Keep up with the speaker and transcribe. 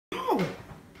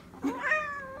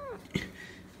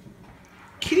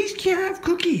can't have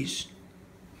cookies.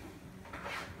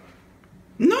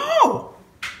 No!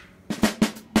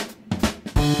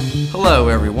 Hello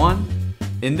everyone.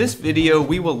 In this video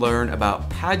we will learn about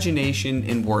pagination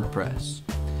in WordPress.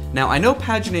 Now I know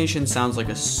pagination sounds like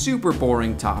a super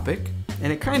boring topic,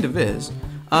 and it kind of is,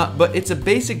 but it's a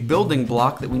basic building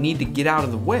block that we need to get out of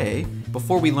the way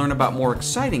before we learn about more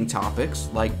exciting topics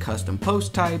like custom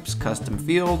post types, custom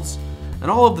fields, and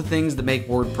all of the things that make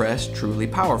WordPress truly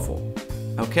powerful.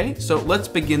 Okay, so let's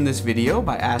begin this video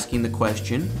by asking the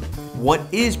question, what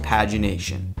is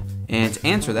pagination? And to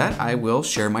answer that, I will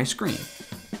share my screen.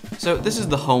 So this is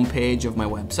the home page of my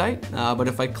website, but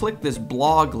if I click this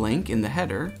blog link in the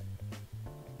header,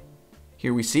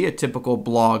 here we see a typical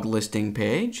blog listing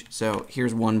page. So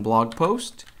here's one blog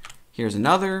post, here's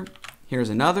another,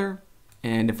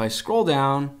 and if I scroll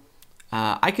down,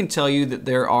 I can tell you that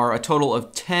there are a total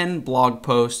of 10 blog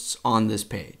posts on this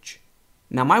page.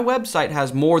 Now my website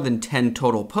has more than 10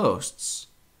 total posts,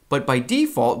 but by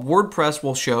default, WordPress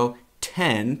will show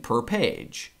 10 per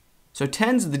page. So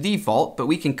 10's the default, but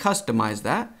we can customize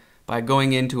that by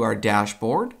going into our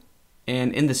dashboard.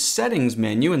 And in the settings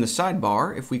menu in the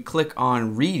sidebar, if we click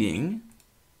on reading,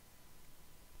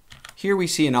 here we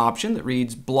see an option that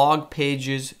reads blog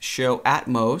pages show at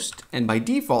most, and by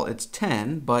default it's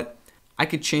 10, but I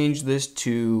could change this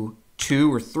to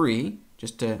 2 or 3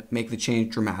 just to make the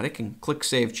change dramatic, and click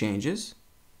Save Changes.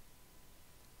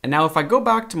 And now if I go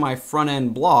back to my front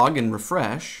end blog and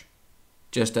refresh,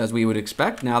 just as we would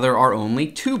expect, now there are only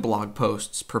 2 blog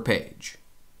posts per page.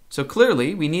 So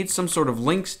clearly we need some sort of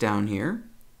links down here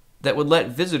that would let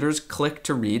visitors click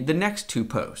to read the next 2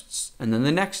 posts, and then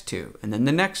the next 2, and then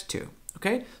the next 2.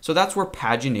 Okay, so that's where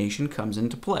pagination comes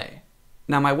into play.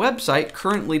 Now my website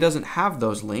currently doesn't have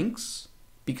those links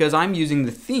because I'm using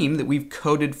the theme that we've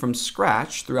coded from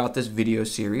scratch throughout this video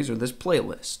series or this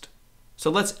playlist.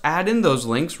 So let's add in those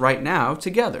links right now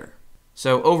together.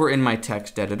 So over in my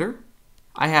text editor,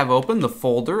 I have open the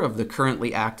folder of the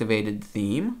currently activated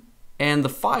theme, and the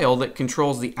file that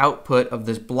controls the output of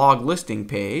this blog listing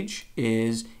page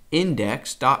is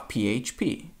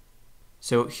index.php.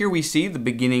 So here we see the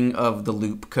beginning of the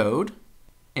loop code,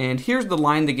 and here's the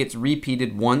line that gets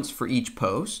repeated once for each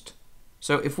post.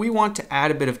 So if we want to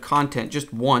add a bit of content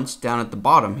just once down at the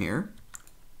bottom here,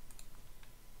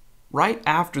 right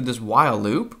after this while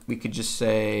loop, we could just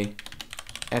say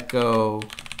echo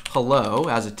hello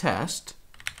as a test.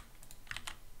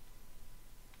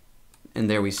 And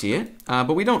there we see it,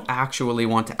 but we don't actually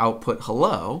want to output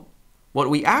hello.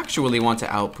 What we actually want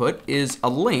to output is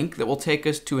a link that will take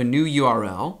us to a new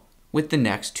URL with the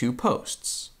next 2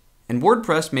 posts. And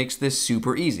WordPress makes this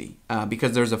super easy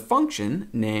because there's a function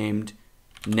named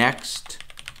next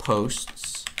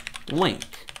posts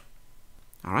link.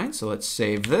 All right, so let's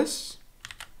save this.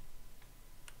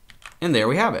 And there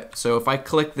we have it. So if I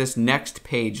click this next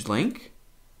page link,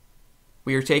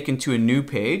 we are taken to a new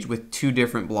page with 2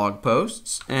 different blog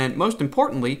posts, and most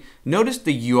importantly, notice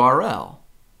the URL.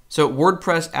 So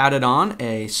WordPress added on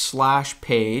a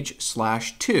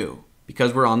 /page/2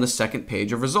 because we're on the second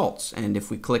page of results. And if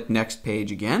we click next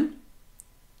page again,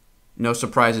 no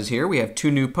surprises here, we have 2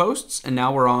 new posts, and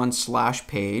now we're on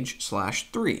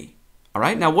 /page/3. All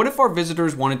right, now what if our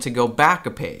visitors wanted to go back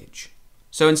a page?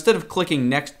 So instead of clicking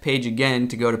next page again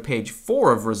to go to page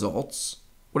 4 of results,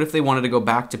 what if they wanted to go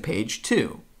back to page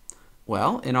 2?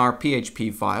 Well, in our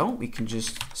PHP file, we can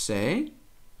just say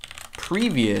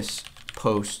previous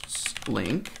posts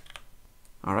link.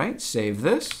 All right, save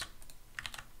this.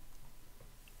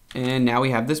 And now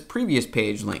we have this previous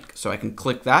page link. So I can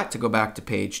click that to go back to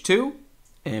page 2,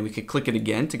 and we could click it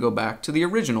again to go back to the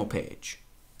original page.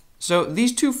 So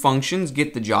these 2 functions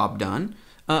get the job done,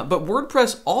 but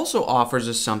WordPress also offers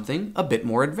us something a bit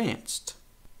more advanced.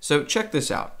 So check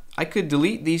this out. I could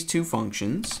delete these 2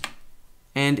 functions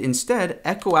and instead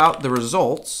echo out the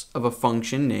results of a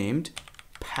function named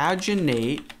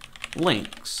paginate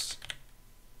links.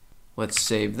 Let's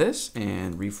save this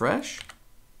and refresh.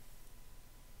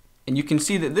 And you can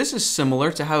see that this is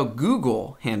similar to how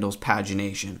Google handles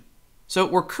pagination. So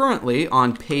we're currently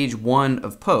on page 1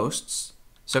 of posts.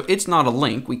 So it's not a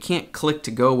link. We can't click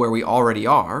to go where we already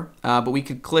are, but we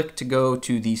could click to go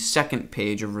to the second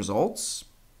page of results.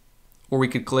 Or we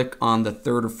could click on the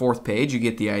 3rd or 4th page, you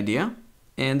get the idea.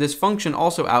 And this function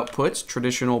also outputs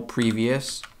traditional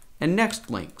previous and next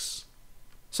links.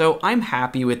 So I'm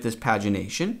happy with this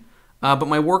pagination, but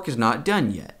my work is not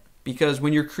done yet. Because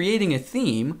when you're creating a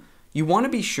theme, you want to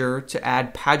be sure to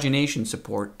add pagination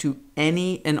support to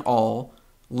any and all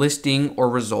listing or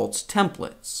results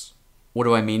templates. What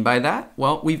do I mean by that?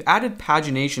 Well, we've added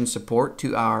pagination support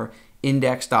to our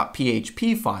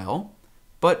index.php file,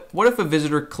 But what if a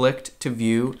visitor clicked to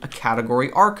view a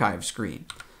category archive screen?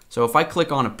 So if I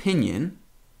click on opinion,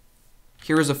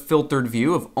 here is a filtered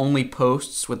view of only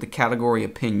posts with the category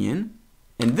opinion.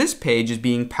 And this page is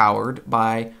being powered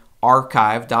by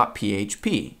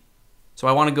archive.php. So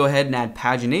I want to go ahead and add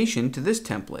pagination to this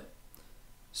template.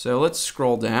 So let's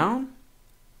scroll down.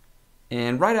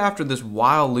 And right after this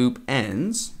while loop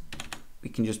ends, we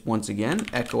can just once again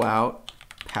echo out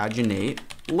paginate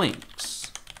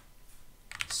links.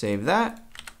 Save that,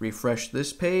 refresh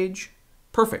this page.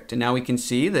 Perfect. And now we can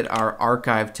see that our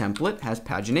archive template has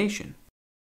pagination.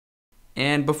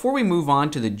 And before we move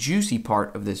on to the juicy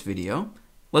part of this video,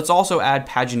 let's also add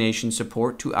pagination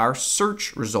support to our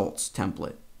search results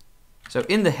template. So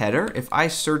in the header, if I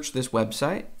search this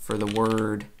website for the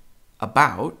word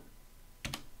about,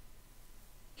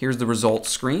 here's the results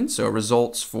screen, so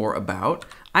results for about.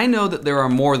 I know that there are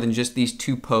more than just these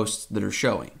 2 posts that are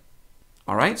showing.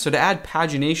 All right, so to add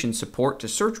pagination support to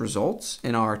search results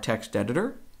in our text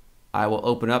editor, I will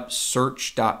open up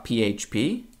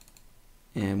search.php.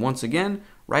 And once again,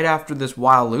 right after this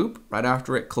while loop, right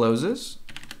after it closes,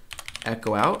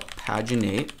 echo out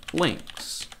paginate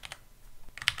links.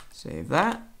 Save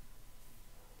that.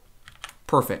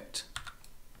 Perfect.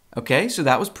 Okay, so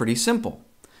that was pretty simple.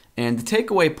 And the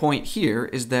takeaway point here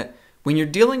is that when you're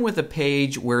dealing with a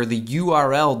page where the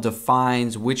URL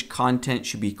defines which content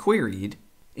should be queried,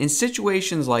 in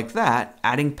situations like that,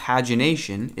 adding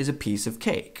pagination is a piece of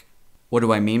cake. What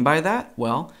do I mean by that?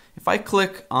 Well, if I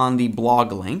click on the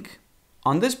blog link,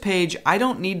 on this page, I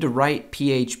don't need to write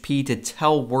PHP to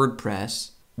tell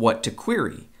WordPress what to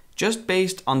query. Just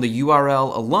based on the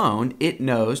URL alone, it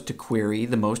knows to query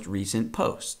the most recent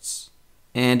posts.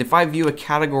 And if I view a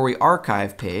category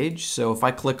archive page, so if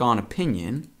I click on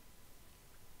opinion,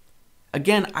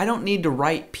 again, I don't need to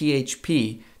write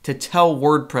PHP to tell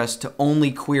WordPress to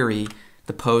only query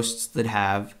the posts that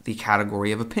have the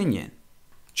category of opinion.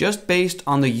 Just based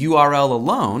on the URL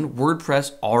alone,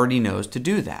 WordPress already knows to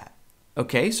do that.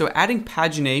 Okay, so adding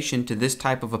pagination to this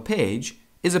type of a page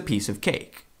is a piece of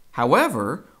cake.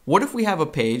 However, what if we have a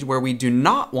page where we do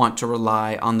not want to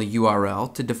rely on the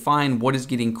URL to define what is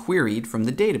getting queried from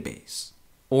the database?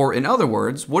 Or in other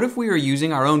words, what if we are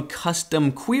using our own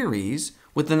custom queries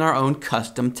within our own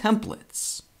custom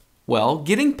templates? Well,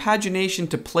 getting pagination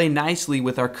to play nicely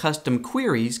with our custom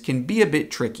queries can be a bit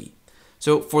tricky.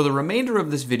 So for the remainder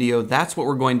of this video, that's what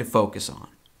we're going to focus on.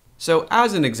 So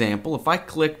as an example, if I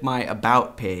click my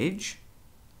About page,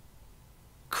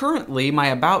 currently my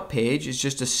About page is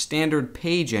just a standard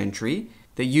page entry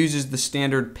that uses the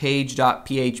standard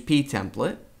page.php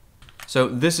template. So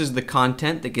this is the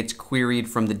content that gets queried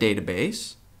from the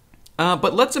database.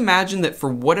 But let's imagine that for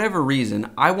whatever reason,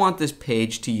 I want this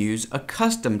page to use a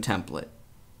custom template.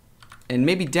 And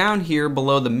maybe down here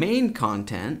below the main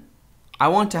content, I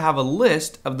want to have a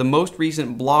list of the most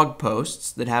recent blog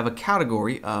posts that have a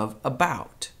category of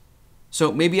about.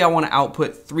 So maybe I want to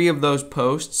output 3 of those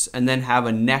posts and then have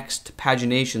a next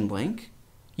pagination link.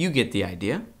 You get the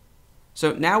idea.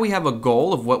 So now we have a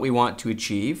goal of what we want to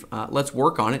achieve. Let's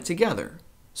work on it together.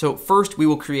 So first we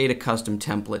will create a custom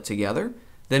template together.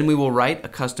 Then we will write a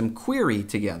custom query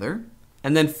together.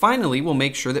 And then finally we'll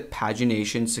make sure that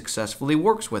pagination successfully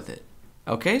works with it.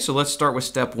 Okay, so let's start with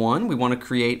step 1. We want to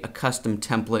create a custom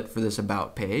template for this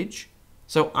About page.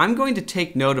 So I'm going to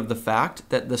take note of the fact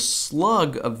that the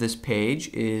slug of this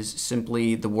page is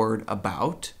simply the word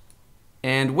about.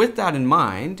 And with that in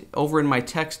mind, over in my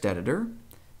text editor,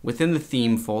 within the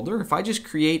theme folder, if I just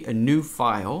create a new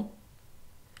file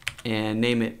and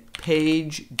name it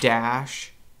page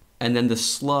dash, and then the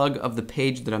slug of the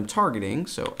page that I'm targeting,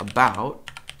 so about.php,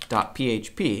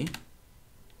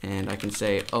 and I can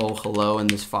say, oh, hello in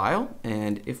this file.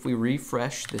 And if we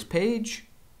refresh this page,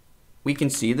 we can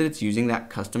see that it's using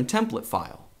that custom template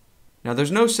file. Now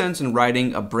there's no sense in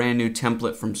writing a brand new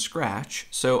template from scratch,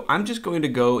 so I'm just going to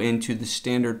go into the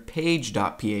standard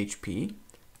page.php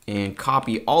and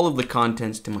copy all of the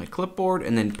contents to my clipboard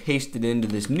and then paste it into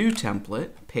this new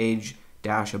template,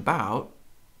 page-about.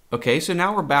 Okay, so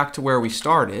now we're back to where we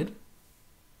started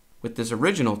with this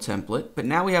original template, but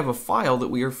now we have a file that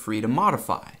we are free to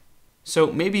modify.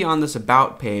 So maybe on this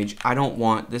About page, I don't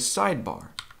want this sidebar.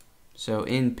 So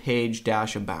in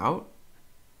page-about,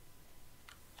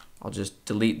 I'll just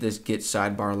delete this get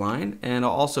sidebar line, and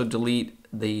I'll also delete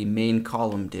the main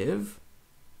column div.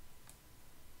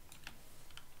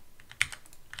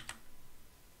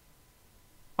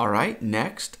 All right,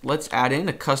 next, let's add in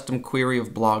a custom query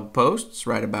of blog posts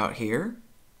right about here.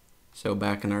 So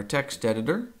back in our text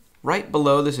editor, right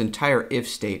below this entire if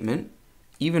statement,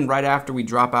 even right after we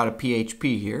drop out of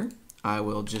PHP here, I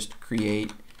will just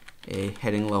create a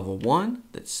heading level 1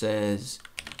 that says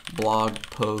blog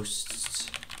posts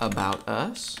about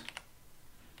us.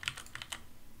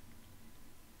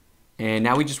 And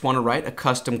now we just want to write a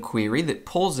custom query that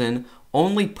pulls in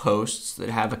only posts that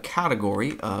have a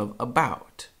category of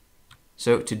about.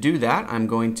 So to do that, I'm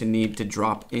going to need to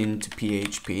drop into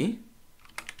PHP.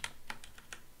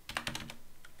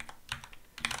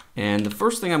 And the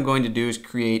first thing I'm going to do is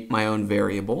create my own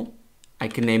variable. I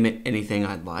can name it anything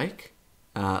I'd like.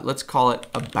 Let's call it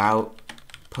about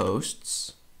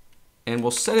posts. And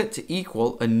we'll set it to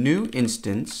equal a new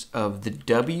instance of the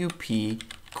WP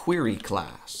query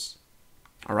class.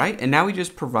 All right, and now we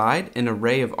just provide an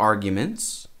array of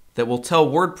arguments that will tell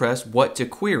WordPress what to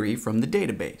query from the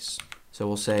database. So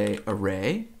we'll say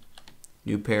array,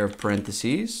 new pair of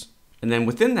parentheses, and then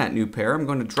within that new pair, I'm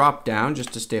going to drop down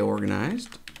just to stay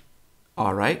organized.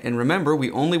 All right, and remember,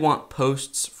 we only want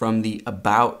posts from the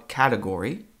about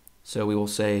category. So we will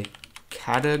say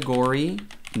category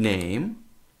name,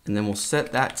 and then we'll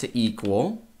set that to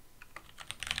equal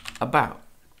about.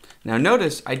 Now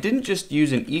notice I didn't just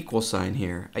use an equal sign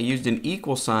here. I used an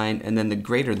equal sign and then the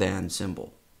greater than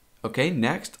symbol. Okay,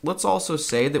 next, let's also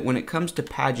say that when it comes to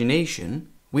pagination,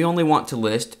 we only want to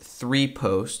list 3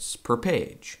 posts per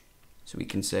page. So we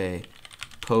can say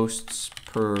posts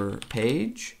per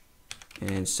page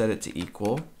and set it to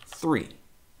equal 3.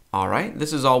 All right,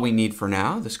 this is all we need for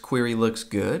now. This query looks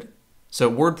good.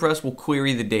 So WordPress will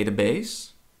query the database,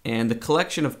 and the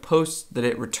collection of posts that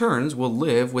it returns will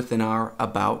live within our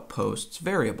about posts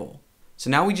variable. So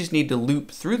now we just need to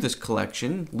loop through this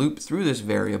collection, loop through this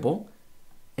variable,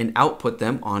 and output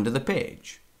them onto the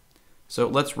page. So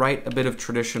let's write a bit of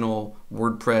traditional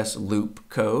WordPress loop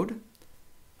code.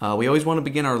 We always want to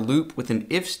begin our loop with an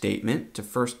if statement to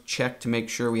first check to make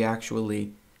sure we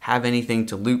actually have anything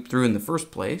to loop through in the first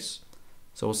place.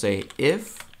 So we'll say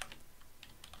if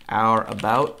our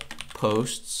about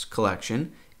posts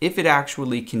collection, if it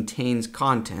actually contains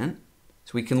content,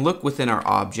 so we can look within our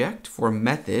object for a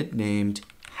method named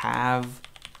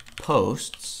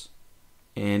havePosts,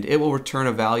 and it will return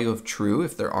a value of true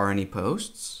if there are any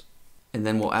posts. And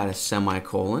then we'll add a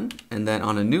semicolon, and then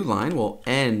on a new line, we'll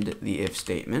end the if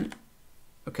statement.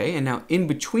 Okay, and now in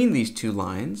between these 2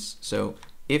 lines, so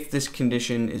if this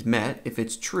condition is met, if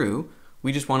it's true,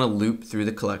 we just want to loop through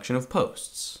the collection of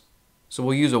posts. So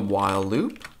we'll use a while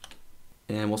loop,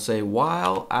 and we'll say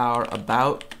while our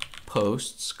about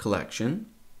posts collection,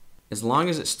 as long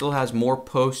as it still has more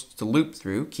posts to loop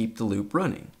through, keep the loop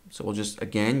running. So we'll just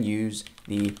again use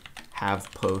the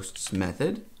havePosts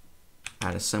method,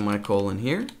 add a semicolon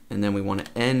here, and then we want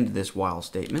to end this while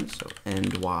statement, so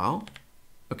end while.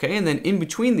 Okay, and then in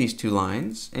between these 2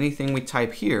 lines, anything we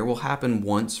type here will happen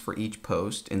once for each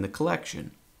post in the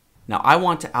collection. Now I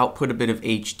want to output a bit of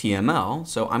HTML,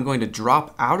 so I'm going to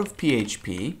drop out of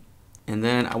PHP, and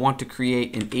then I want to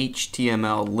create an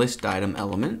HTML list item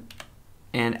element.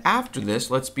 And after this,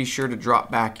 let's be sure to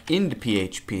drop back into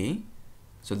PHP,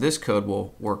 so this code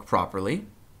will work properly.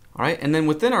 All right, and then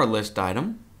within our list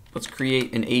item, let's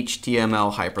create an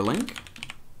HTML hyperlink.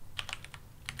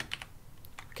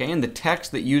 Okay, and the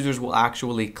text that users will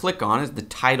actually click on is the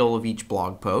title of each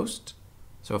blog post.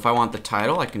 So if I want the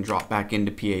title, I can drop back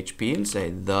into PHP and say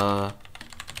the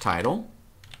title.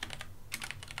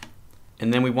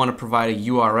 And then we want to provide a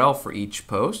URL for each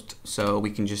post, so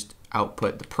we can just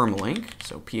output the permalink.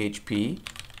 So PHP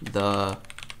the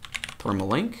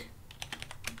permalink.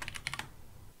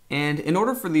 And in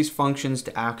order for these functions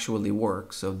to actually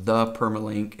work, so the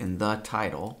permalink and the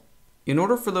title, in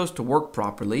order for those to work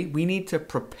properly, we need to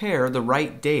prepare the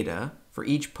right data for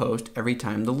each post every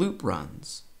time the loop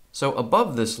runs. So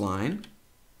above this line,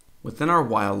 within our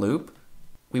while loop,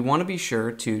 we want to be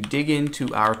sure to dig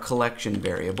into our collection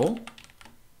variable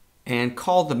and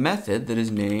call the method that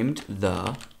is named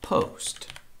the post.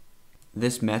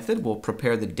 This method will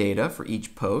prepare the data for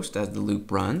each post as the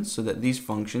loop runs so that these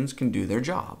functions can do their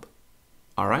job.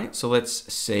 All right, so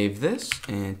let's save this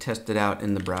and test it out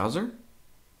in the browser.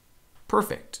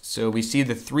 Perfect. So we see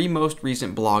the 3 most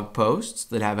recent blog posts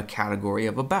that have a category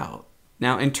of about.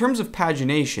 Now, in terms of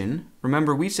pagination,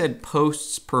 remember we said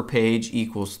posts per page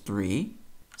equals 3.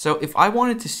 So if I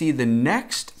wanted to see the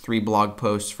next 3 blog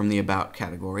posts from the about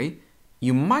category,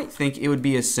 you might think it would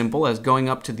be as simple as going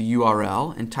up to the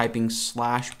URL and typing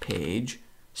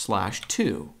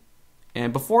 /page/2.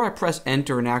 And before I press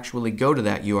enter and actually go to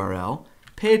that URL,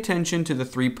 pay attention to the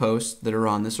 3 posts that are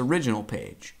on this original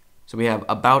page. So we have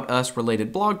about us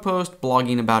related blog post,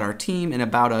 blogging about our team, and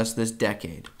about us this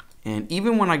decade. And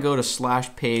even when I go to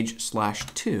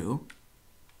 /page/2,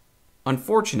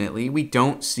 unfortunately, we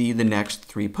don't see the next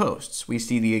 3 posts. We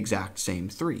see the exact same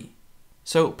 3.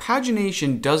 So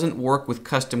pagination doesn't work with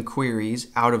custom queries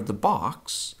out of the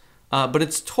box, but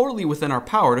it's totally within our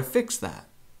power to fix that.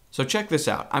 So check this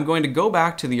out. I'm going to go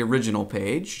back to the original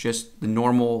page, just the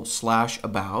normal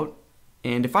 /about.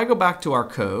 And if I go back to our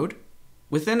code,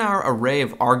 within our array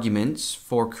of arguments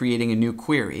for creating a new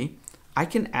query, I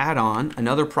can add on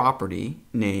another property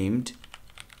named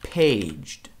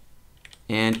paged.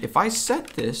 And if I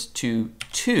set this to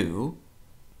 2,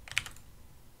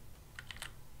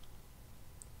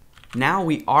 now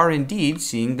we are indeed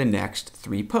seeing the next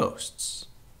 3 posts,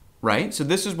 right? So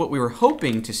this is what we were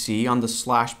hoping to see on the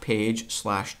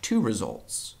 /page/2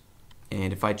 results.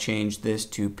 And if I change this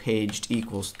to paged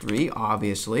equals 3,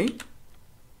 obviously,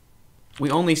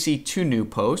 we only see 2 new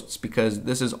posts because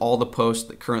this is all the posts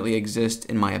that currently exist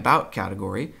in my about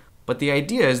category. But the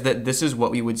idea is that this is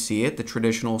what we would see at the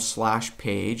traditional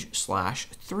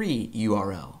 /page/3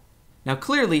 URL. Now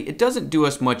clearly, it doesn't do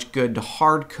us much good to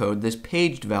hard code this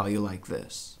paged value like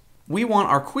this. We want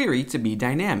our query to be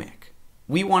dynamic.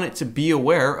 We want it to be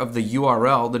aware of the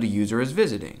URL that a user is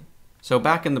visiting. So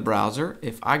back in the browser,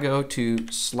 if I go to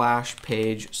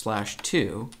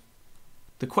 /page/2,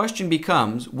 the question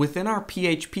becomes, within our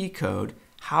PHP code,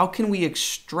 how can we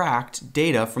extract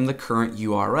data from the current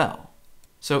URL?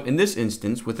 So in this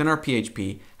instance, within our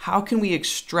PHP, how can we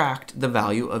extract the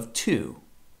value of 2?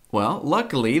 Well,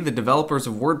 luckily, the developers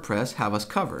of WordPress have us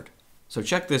covered. So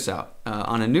check this out.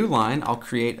 On a new line, I'll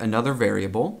create another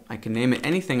variable. I can name it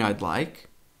anything I'd like.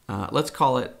 Let's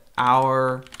call it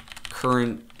our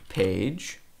current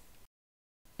page.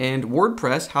 And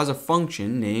WordPress has a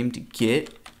function named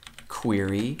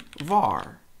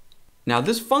getQueryVar. Now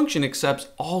this function accepts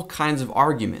all kinds of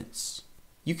arguments.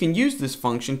 You can use this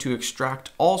function to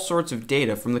extract all sorts of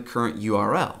data from the current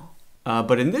URL.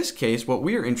 But in this case, what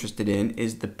we're interested in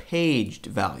is the paged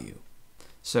value.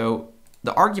 So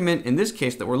the argument in this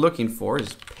case that we're looking for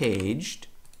is paged.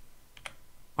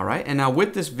 All right, and now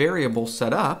with this variable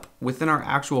set up within our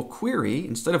actual query,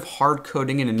 instead of hard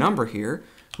coding in a number here,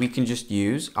 we can just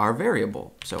use our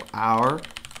variable. So our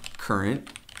current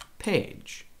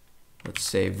page. Let's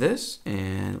save this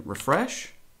and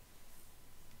refresh.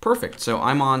 Perfect. So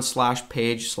I'm on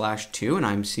 /page/2 and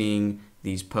I'm seeing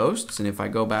these posts. And if I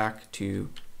go back to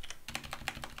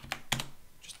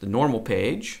just the normal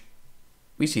page,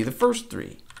 we see the first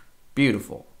 3.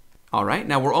 Beautiful. All right,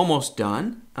 now we're almost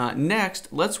done. Next,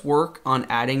 let's work on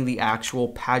adding the actual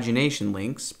pagination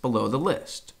links below the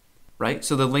list, right?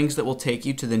 So the links that will take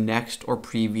you to the next or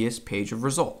previous page of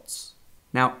results.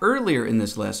 Now, earlier in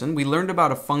this lesson, we learned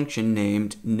about a function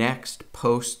named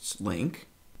nextPostsLink.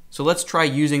 So let's try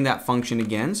using that function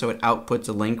again. So it outputs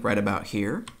a link right about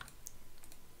here.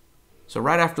 So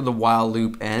right after the while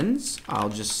loop ends, I'll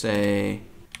just say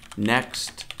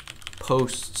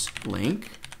nextPostsLink.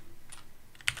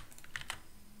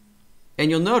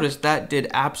 And you'll notice that did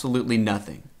absolutely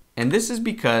nothing. And this is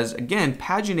because, again,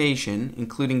 pagination,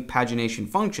 including pagination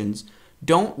functions,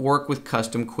 don't work with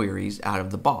custom queries out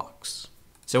of the box.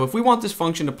 So if we want this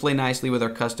function to play nicely with our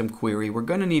custom query, we're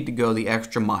going to need to go the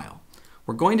extra mile.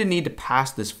 We're going to need to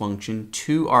pass this function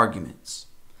 2 arguments.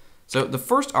 So the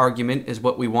first argument is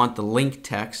what we want the link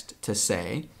text to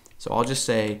say. So I'll just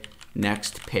say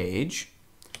next page.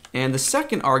 And the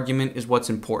second argument is what's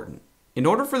important. In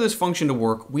order for this function to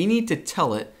work, we need to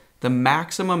tell it the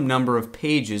maximum number of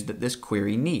pages that this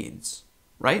query needs,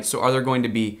 right? So are there going to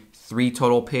be 3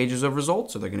 total pages of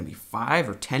results? Are there going to be 5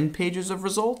 or 10 pages of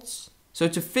results? So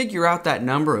to figure out that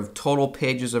number of total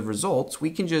pages of results,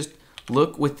 we can just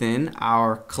look within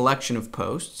our collection of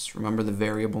posts. Remember, the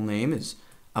variable name is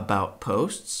about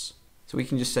posts. So we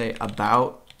can just say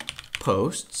about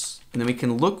posts, and then we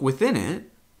can look within it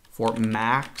for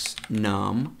max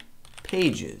num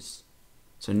pages.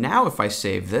 So now if I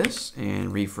save this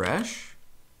and refresh,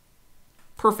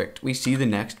 perfect, we see the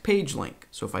next page link.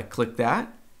 So if I click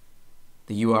that,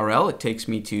 the URL, it takes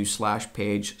me to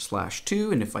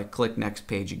 /page/2, and if I click next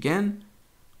page again,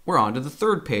 we're on to the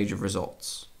 3rd page of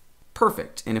results.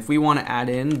 Perfect, and if we want to add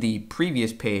in the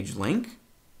previous page link,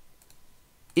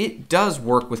 it does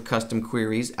work with custom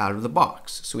queries out of the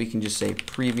box. So we can just say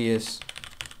previous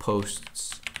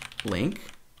posts link.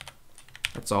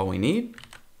 That's all we need.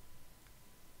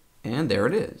 And there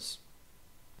it is.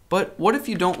 But what if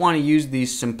you don't want to use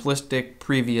these simplistic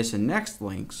previous and next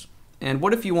links? And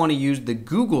what if you want to use the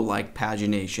Google-like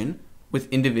pagination with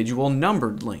individual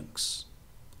numbered links?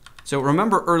 So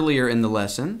remember earlier in the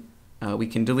lesson, we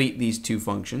can delete these 2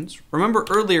 functions. Remember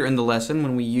earlier in the lesson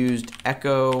when we used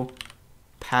echo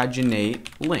paginate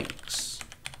links?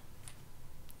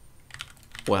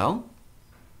 Well,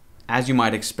 as you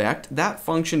might expect, that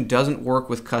function doesn't work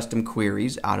with custom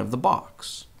queries out of the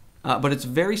box. but it's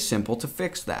very simple to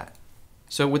fix that.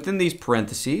 So within these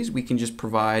parentheses, we can just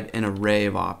provide an array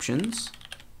of options.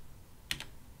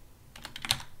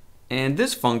 And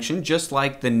this function, just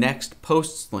like the next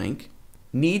posts link,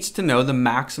 needs to know the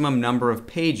maximum number of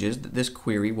pages that this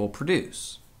query will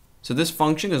produce. So this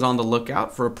function is on the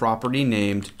lookout for a property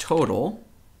named total,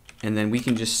 and then we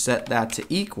can just set that to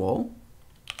equal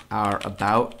our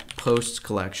about posts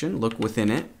collection. Look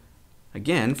within it,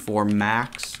 again, for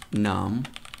max num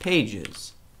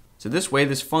pages. So this way,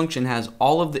 this function has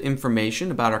all of the information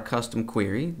about our custom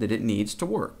query that it needs to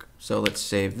work. So let's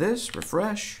save this,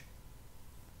 refresh,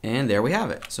 and there we have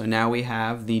it. So now we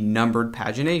have the numbered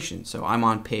pagination. So I'm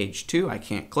on page 2, I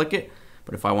can't click it,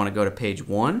 but if I want to go to page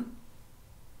 1,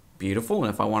 beautiful,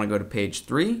 and if I want to go to page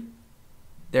 3,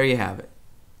 there you have it.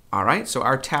 All right, so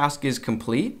our task is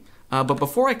complete, but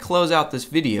before I close out this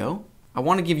video, I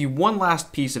want to give you one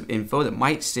last piece of info that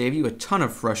might save you a ton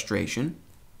of frustration.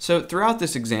 So throughout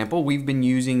this example, we've been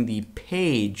using the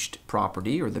paged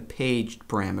property, or the paged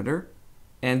parameter,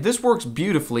 and this works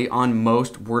beautifully on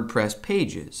most WordPress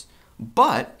pages.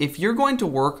 But if you're going to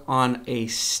work on a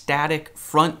static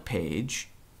front page,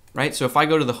 right? So if I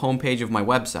go to the home page of my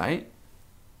website,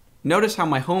 notice how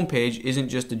my home page isn't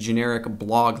just a generic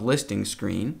blog listing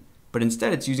screen, but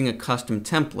instead it's using a custom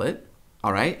template,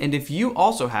 all right? And if you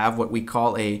also have what we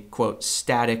call a, quote,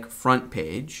 static front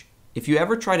page, if you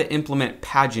ever try to implement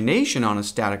pagination on a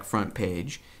static front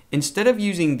page, instead of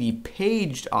using the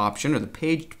paged option or the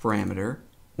paged parameter,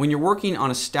 when you're working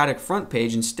on a static front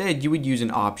page, instead you would use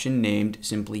an option named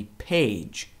simply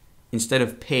page instead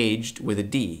of paged with a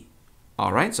D.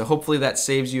 All right, so hopefully that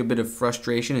saves you a bit of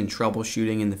frustration and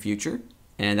troubleshooting in the future.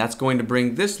 And that's going to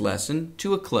bring this lesson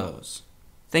to a close.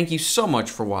 Thank you so much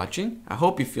for watching. I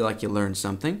hope you feel like you learned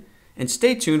something. And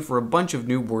stay tuned for a bunch of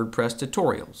new WordPress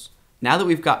tutorials. Now that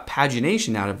we've got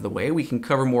pagination out of the way, we can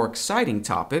cover more exciting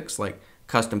topics like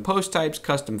custom post types,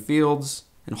 custom fields,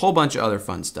 and a whole bunch of other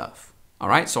fun stuff. All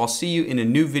right, so I'll see you in a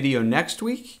new video next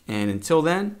week, and until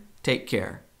then, take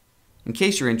care. In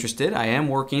case you're interested, I am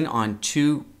working on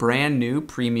 2 brand new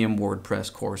premium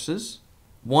WordPress courses.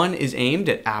 One is aimed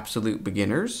at absolute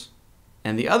beginners,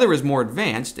 and the other is more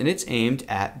advanced, and it's aimed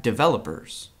at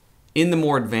developers. In the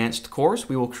more advanced course,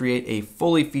 we will create a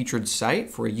fully featured site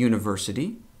for a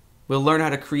university. We'll learn how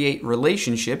to create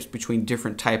relationships between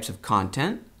different types of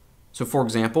content. So for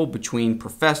example, between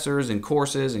professors and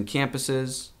courses and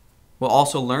campuses. We'll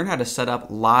also learn how to set up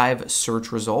live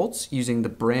search results using the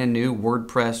brand new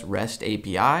WordPress REST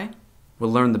API.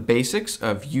 We'll learn the basics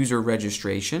of user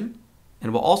registration.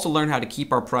 And we'll also learn how to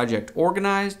keep our project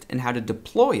organized and how to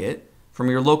deploy it from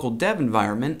your local dev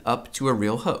environment up to a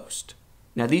real host.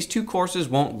 Now these 2 courses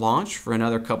won't launch for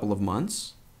another couple of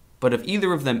months. But if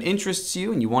either of them interests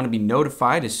you and you want to be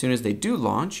notified as soon as they do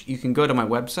launch, you can go to my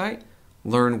website,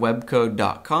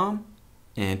 learnwebcode.com,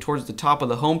 and towards the top of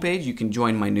the homepage, you can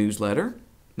join my newsletter.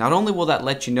 Not only will that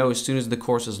let you know as soon as the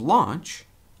courses launch,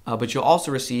 but you'll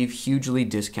also receive hugely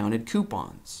discounted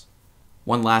coupons.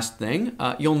 One last thing,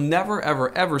 you'll never,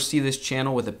 ever see this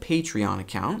channel with a Patreon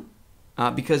account,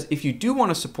 because if you do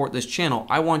want to support this channel,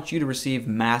 I want you to receive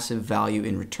massive value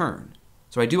in return.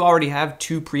 So I do already have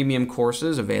 2 premium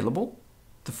courses available.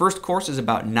 The first course is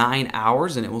about 9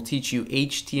 hours and it will teach you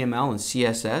HTML and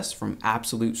CSS from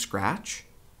absolute scratch.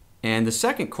 And the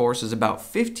second course is about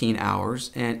 15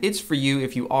 hours and it's for you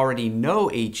if you already know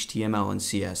HTML and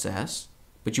CSS,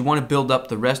 but you want to build up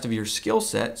the rest of your skill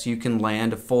set so you can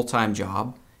land a full-time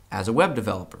job as a web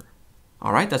developer.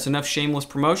 All right, that's enough shameless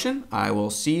promotion. I will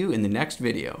see you in the next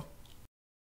video.